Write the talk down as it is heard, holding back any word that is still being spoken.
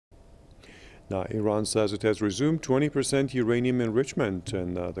Now, Iran says it has resumed 20% uranium enrichment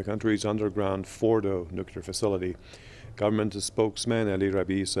in the country's underground Fordo nuclear facility. Government spokesman Ali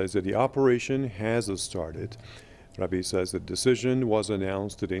Rabi says that the operation has started. Rabi says the decision was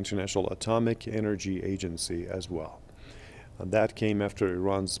announced to the International Atomic Energy Agency as well. And that came after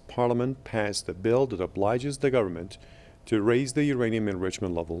Iran's parliament passed a bill that obliges the government to raise the uranium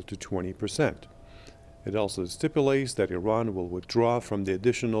enrichment level to 20%. It also stipulates that Iran will withdraw from the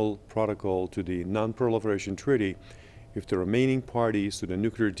additional protocol to the Non-Proliferation Treaty if the remaining parties to the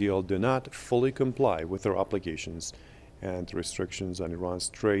nuclear deal do not fully comply with their obligations, and restrictions on Iran's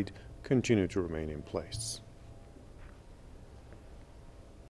trade continue to remain in place.